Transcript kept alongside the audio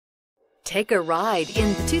Take a ride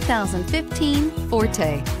in the 2015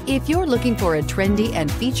 Forte. If you're looking for a trendy and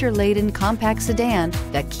feature-laden compact sedan,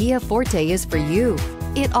 the Kia Forte is for you.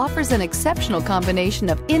 It offers an exceptional combination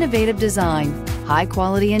of innovative design,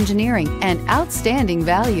 high-quality engineering, and outstanding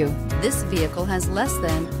value. This vehicle has less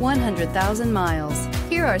than 100,000 miles.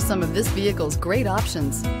 Here are some of this vehicle's great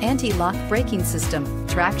options: anti-lock braking system,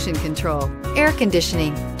 traction control, air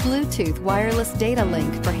conditioning, Bluetooth wireless data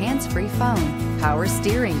link for hands-free phone, power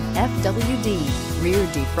steering, FWD, rear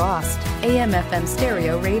defrost, AM/FM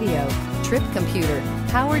stereo radio, trip computer,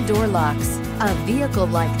 power door locks. A vehicle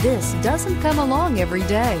like this doesn't come along every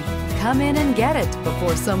day. Come in and get it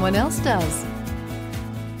before someone else does.